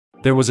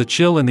There was a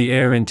chill in the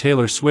air in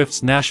Taylor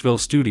Swift's Nashville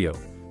studio,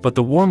 but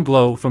the warm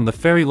glow from the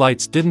fairy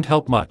lights didn't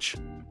help much.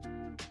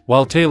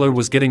 While Taylor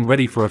was getting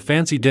ready for a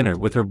fancy dinner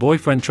with her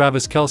boyfriend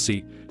Travis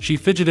Kelce, she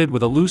fidgeted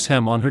with a loose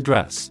hem on her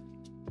dress.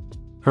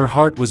 Her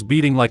heart was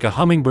beating like a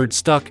hummingbird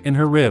stuck in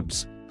her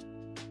ribs.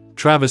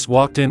 Travis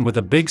walked in with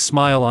a big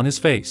smile on his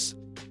face.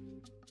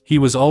 He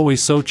was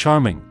always so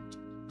charming.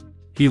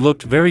 He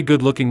looked very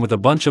good-looking with a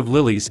bunch of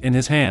lilies in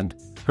his hand,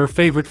 her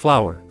favorite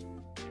flower.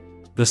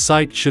 The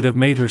sight should have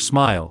made her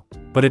smile,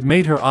 but it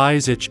made her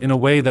eyes itch in a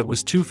way that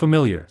was too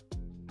familiar.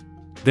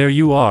 "There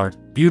you are,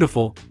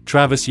 beautiful,"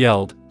 Travis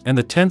yelled, and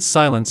the tense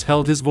silence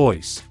held his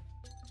voice.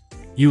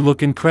 "You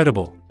look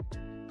incredible,"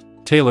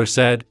 Taylor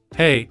said,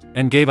 "Hey,"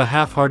 and gave a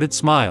half-hearted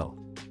smile.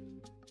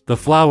 "The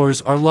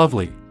flowers are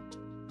lovely."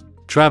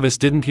 Travis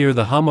didn't hear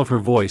the hum of her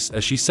voice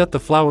as she set the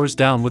flowers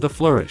down with a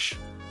flourish.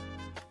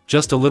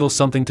 Just a little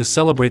something to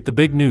celebrate the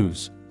big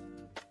news.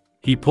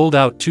 He pulled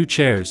out 2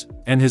 chairs,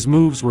 and his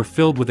moves were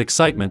filled with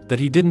excitement that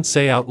he didn't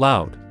say out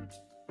loud.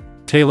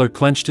 Taylor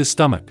clenched his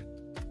stomach.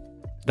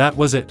 That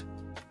was it.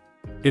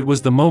 It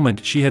was the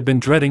moment she had been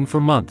dreading for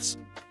months.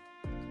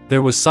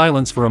 There was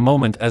silence for a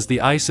moment as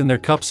the ice in their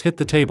cups hit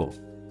the table.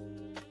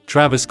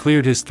 Travis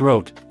cleared his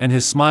throat, and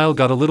his smile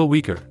got a little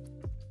weaker.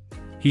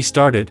 He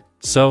started,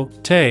 "So,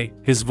 Tay,"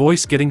 his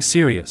voice getting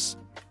serious.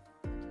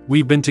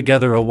 "We've been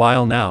together a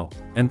while now,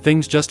 and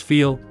things just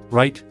feel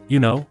right, you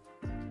know?"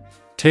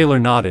 Taylor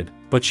nodded,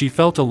 but she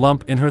felt a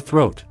lump in her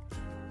throat.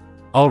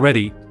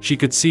 Already, she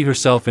could see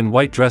herself in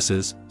white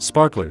dresses,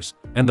 sparklers,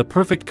 and the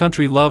perfect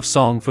country love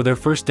song for their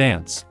first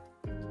dance.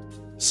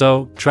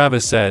 "So,"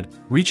 Travis said,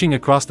 reaching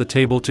across the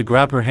table to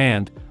grab her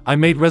hand, "I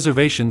made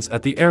reservations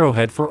at the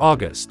Arrowhead for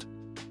August.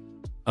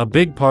 A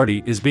big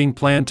party is being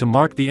planned to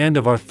mark the end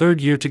of our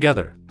 3rd year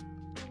together."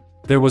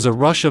 There was a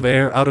rush of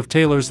air out of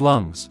Taylor's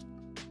lungs.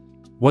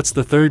 "What's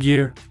the 3rd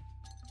year?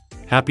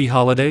 Happy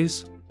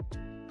holidays?"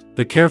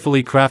 The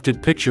carefully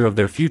crafted picture of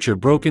their future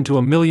broke into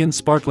a million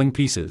sparkling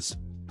pieces.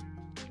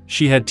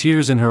 She had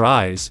tears in her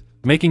eyes,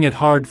 making it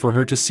hard for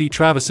her to see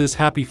Travis's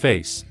happy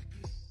face.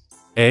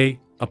 A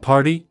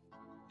party?"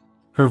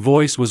 Her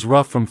voice was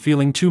rough from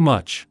feeling too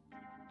much.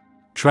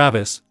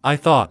 "Travis, I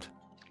thought."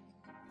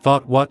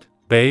 "Thought what,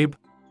 babe?"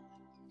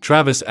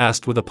 Travis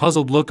asked with a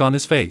puzzled look on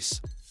his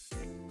face.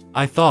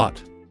 "I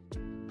thought."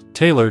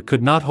 Taylor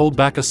could not hold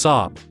back a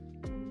sob.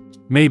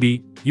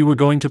 "Maybe you were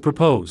going to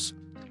propose."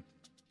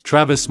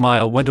 Travis'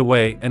 smile went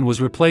away and was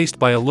replaced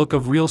by a look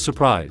of real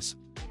surprise.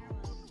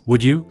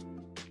 "Would you?"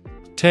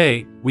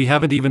 "Tay, we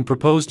haven't even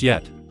proposed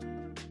yet."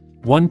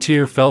 One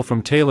tear fell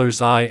from Taylor's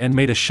eye and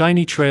made a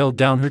shiny trail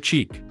down her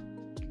cheek.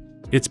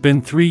 "It's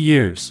been 3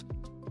 years.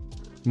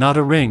 Not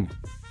a ring.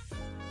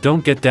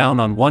 Don't get down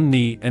on one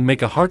knee and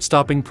make a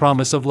heart-stopping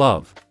promise of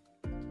love.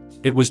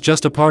 It was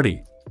just a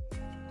party."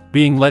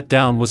 Being let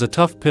down was a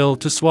tough pill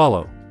to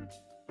swallow.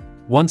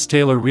 Once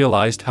Taylor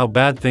realized how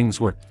bad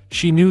things were,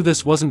 she knew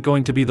this wasn't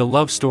going to be the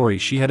love story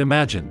she had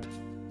imagined.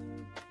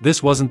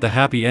 This wasn't the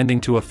happy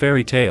ending to a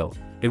fairy tale,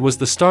 it was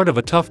the start of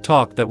a tough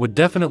talk that would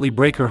definitely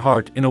break her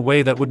heart in a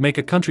way that would make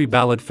a country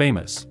ballad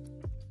famous.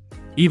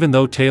 Even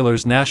though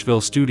Taylor's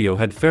Nashville studio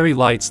had fairy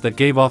lights that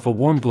gave off a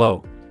warm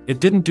glow, it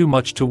didn't do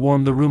much to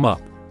warm the room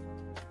up.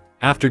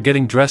 After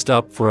getting dressed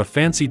up for a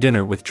fancy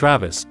dinner with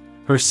Travis,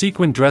 her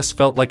sequin dress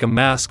felt like a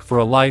mask for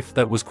a life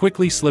that was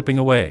quickly slipping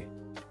away.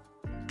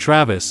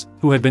 Travis,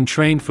 who had been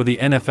trained for the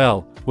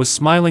NFL, was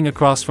smiling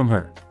across from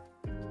her.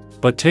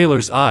 But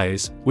Taylor's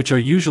eyes, which are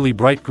usually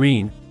bright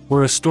green,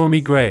 were a stormy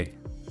gray.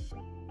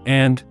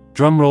 And,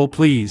 drumroll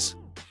please.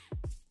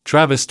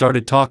 Travis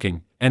started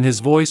talking, and his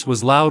voice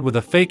was loud with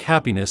a fake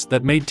happiness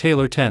that made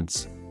Taylor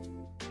tense.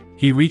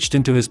 He reached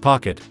into his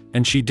pocket,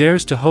 and she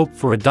dares to hope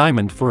for a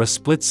diamond for a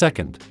split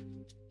second.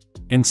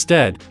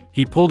 Instead,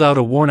 he pulled out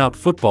a worn-out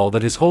football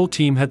that his whole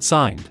team had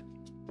signed.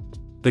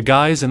 "The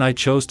guys and I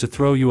chose to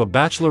throw you a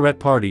bachelorette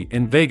party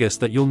in Vegas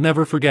that you'll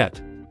never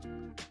forget.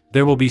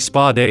 There will be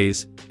spa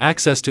days,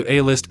 access to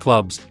A-list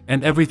clubs,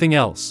 and everything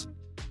else."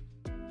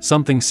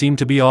 Something seemed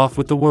to be off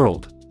with the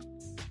world.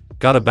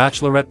 Got a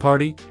bachelorette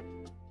party?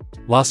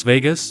 Las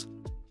Vegas?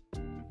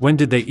 When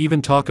did they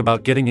even talk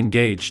about getting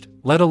engaged,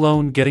 let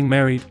alone getting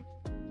married?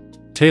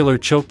 Taylor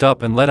choked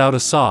up and let out a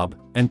sob,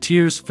 and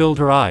tears filled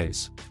her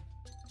eyes.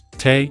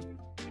 "Tay?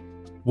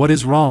 What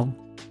is wrong?"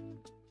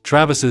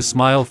 Travis's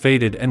smile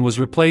faded and was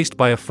replaced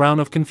by a frown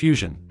of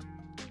confusion.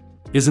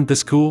 "Isn't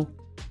this cool?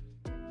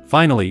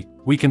 Finally,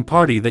 we can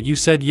party that you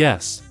said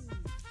yes."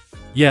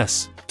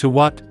 "Yes, to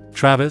what,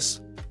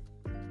 Travis?"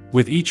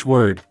 With each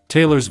word,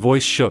 Taylor's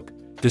voice shook,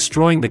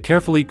 destroying the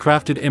carefully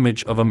crafted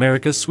image of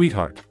America's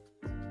sweetheart.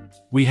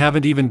 "We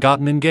haven't even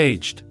gotten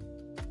engaged."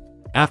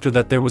 After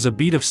that there was a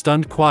beat of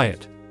stunned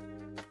quiet.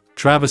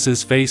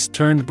 Travis's face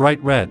turned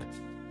bright red.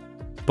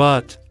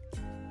 "But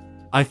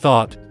I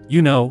thought,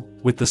 you know,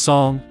 with the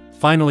song,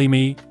 Finally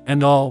Me,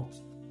 and all."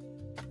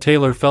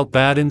 Taylor felt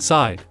bad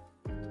inside.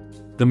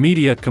 The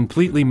media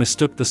completely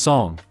mistook the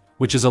song,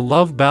 which is a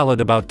love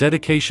ballad about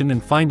dedication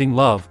and finding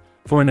love,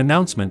 for an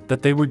announcement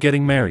that they were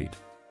getting married.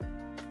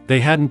 They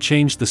hadn't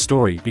changed the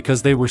story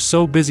because they were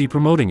so busy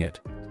promoting it.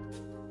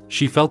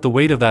 she felt the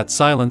weight of that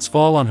silence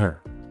fall on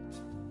her.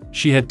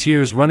 She had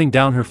tears running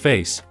down her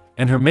face,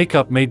 and her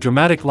makeup made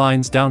dramatic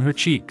lines down her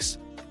cheeks.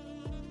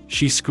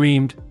 She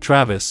screamed,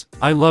 "Travis,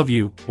 I love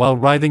you," while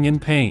writhing in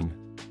pain.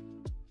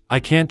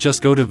 "I can't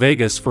just go to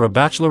Vegas for a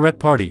bachelorette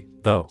party,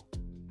 though.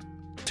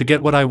 To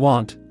get what I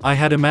want, I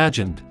had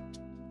imagined."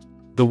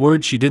 The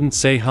words she didn't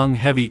say hung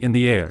heavy in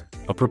the air: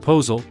 a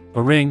proposal,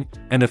 a ring,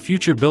 and a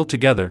future built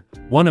together,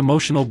 one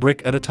emotional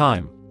brick at a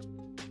time.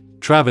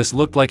 Travis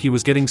looked like he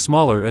was getting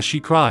smaller as she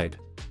cried.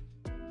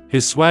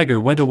 His swagger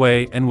went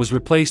away and was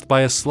replaced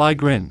by a sly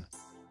grin.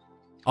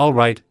 "All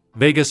right,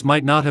 Vegas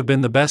might not have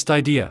been the best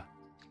idea.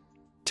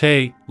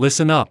 Tay,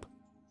 listen up.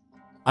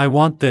 I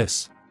want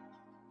this.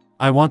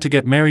 I want to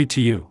get married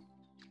to you."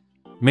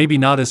 "Maybe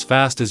not as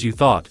fast as you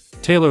thought."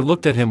 Taylor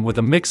looked at him with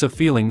a mix of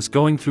feelings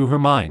going through her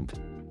mind.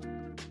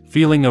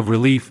 Feeling of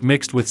relief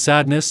mixed with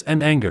sadness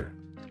and anger.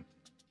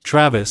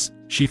 "Travis,"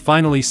 she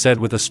finally said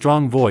with a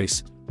strong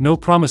voice, "no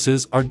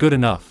promises are good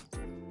enough.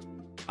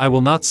 I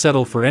will not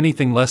settle for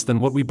anything less than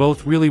what we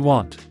both really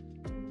want."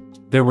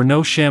 There were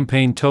no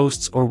champagne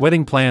toasts or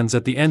wedding plans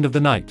at the end of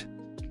the night.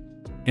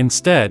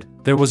 Instead,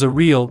 there was a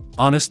real,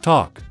 honest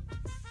talk.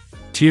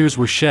 Tears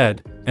were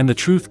shed, and the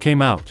truth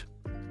came out.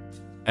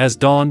 As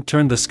dawn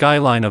turned the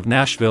skyline of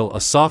Nashville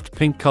a soft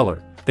pink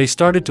color, they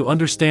started to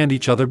understand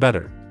each other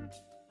better.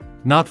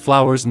 Not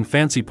flowers and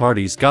fancy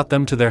parties got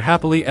them to their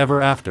happily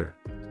ever after.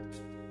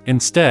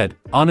 Instead,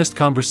 honest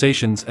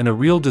conversations and a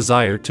real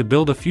desire to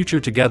build a future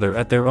together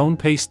at their own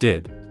pace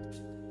did.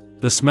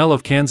 The smell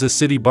of Kansas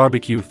City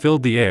barbecue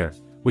filled the air,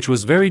 which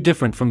was very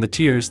different from the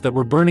tears that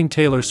were burning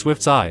Taylor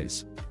Swift's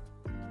eyes.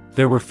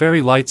 There were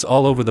fairy lights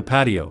all over the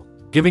patio,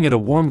 giving it a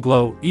warm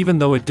glow even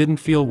though it didn't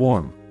feel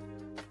warm.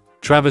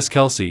 Travis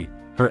Kelce,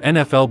 her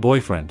NFL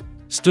boyfriend,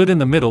 stood in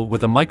the middle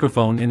with a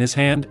microphone in his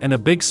hand and a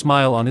big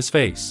smile on his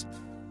face.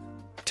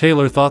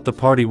 Taylor thought the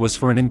party was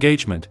for an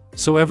engagement,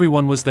 so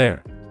everyone was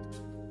there.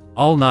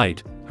 All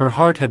night, her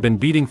heart had been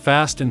beating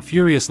fast and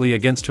furiously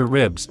against her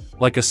ribs,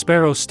 like a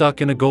sparrow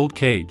stuck in a gold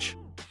cage.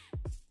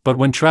 But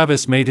when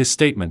Travis made his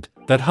statement,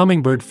 that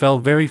hummingbird fell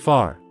very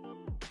far.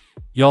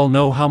 "Y'all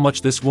know how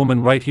much this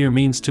woman right here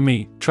means to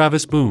me,"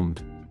 Travis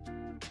boomed.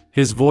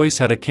 His voice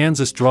had a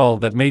Kansas drawl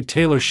that made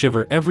Taylor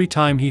shiver every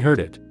time he heard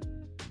it.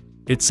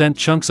 It sent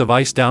chunks of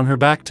ice down her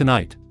back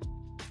tonight.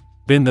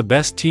 Been the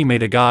best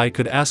teammate a guy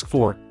could ask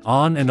for,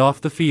 on and off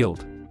the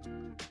field.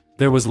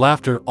 There was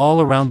laughter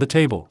all around the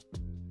table.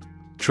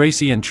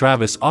 Tracy and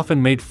Travis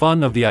often made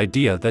fun of the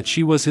idea that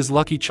she was his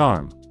lucky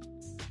charm.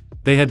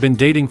 They had been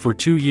dating for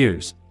 2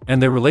 years,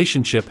 and their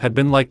relationship had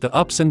been like the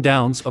ups and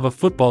downs of a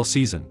football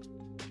season.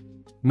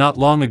 Not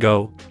long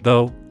ago,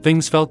 though,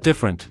 things felt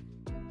different.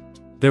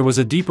 There was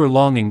a deeper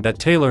longing that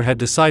Taylor had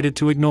decided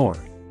to ignore.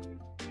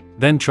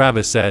 Then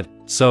Travis said,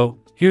 "So,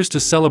 here's to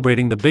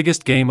celebrating the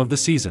biggest game of the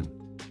season."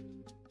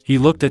 He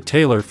looked at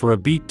Taylor for a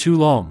beat too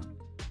long.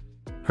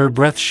 Her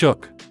breath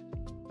shook.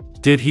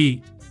 "Did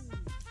he?"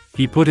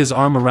 He put his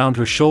arm around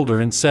her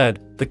shoulder and said,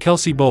 "The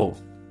Kelce Bowl."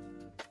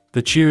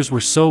 The cheers were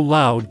so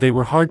loud they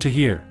were hard to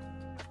hear.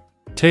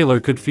 Taylor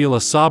could feel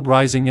a sob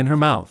rising in her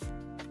mouth.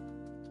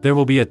 There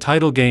will be a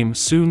title game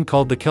soon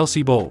called the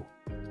Kelce Bowl.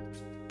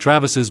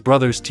 Travis's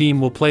brother's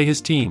team will play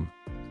his team.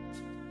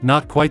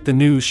 Not quite the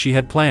news she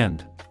had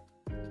planned.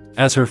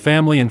 As her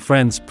family and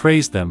friends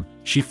praised them,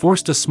 she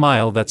forced a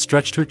smile that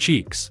stretched her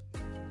cheeks.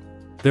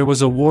 There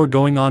was a war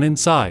going on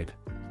inside.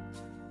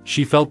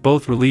 She felt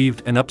both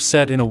relieved and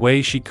upset in a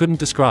way she couldn't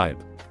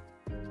describe.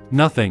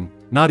 Nothing,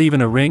 not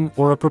even a ring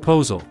or a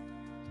proposal.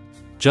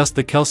 Just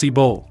the Kelce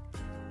Bowl.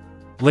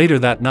 Later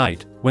that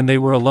night, when they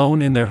were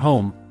alone in their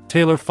home,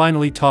 Taylor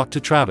finally talked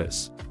to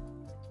Travis.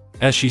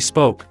 As she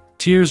spoke,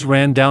 tears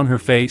ran down her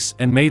face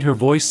and made her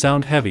voice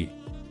sound heavy.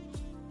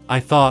 "I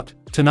thought,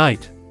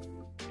 tonight."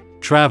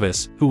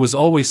 Travis, who was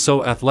always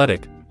so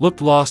athletic,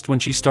 looked lost when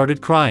she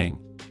started crying.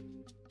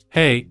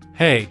 Hey,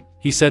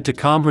 he said to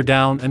calm her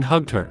down and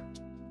hugged her.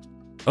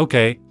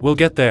 "Okay, we'll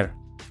get there.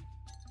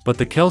 But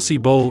the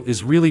Kelce Bowl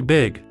is really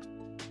big.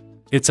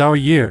 It's our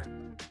year."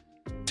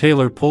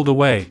 Taylor pulled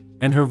away,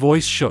 and her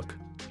voice shook.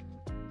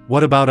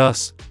 "What about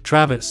us,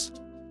 Travis?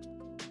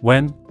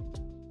 When?"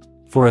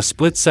 For a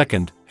split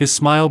second, his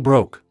smile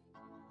broke.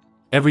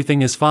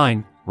 "Everything is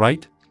fine,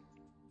 right?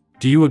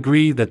 Do you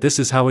agree that this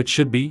is how it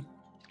should be?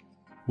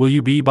 Will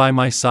you be by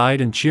my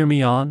side and cheer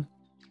me on?"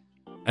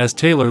 As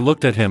Taylor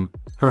looked at him,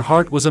 her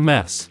heart was a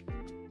mess.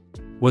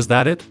 Was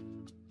that it?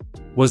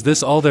 Was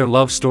this all their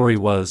love story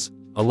was,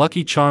 a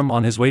lucky charm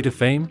on his way to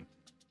fame?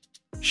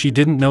 She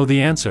didn't know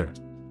the answer.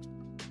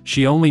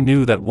 She only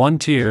knew that one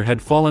tear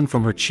had fallen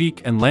from her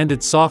cheek and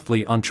landed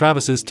softly on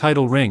Travis's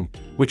title ring,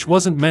 which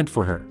wasn't meant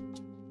for her.